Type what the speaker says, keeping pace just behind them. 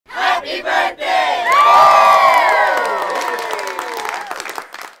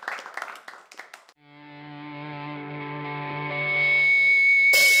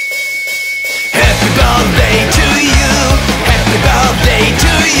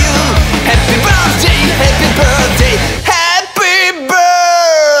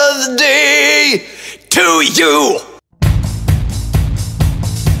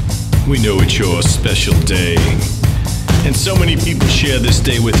your special day. And so many people share this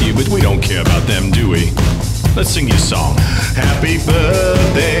day with you, but we don't care about them, do we? Let's sing your song. Happy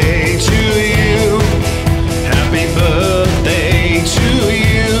birthday to you. Happy birthday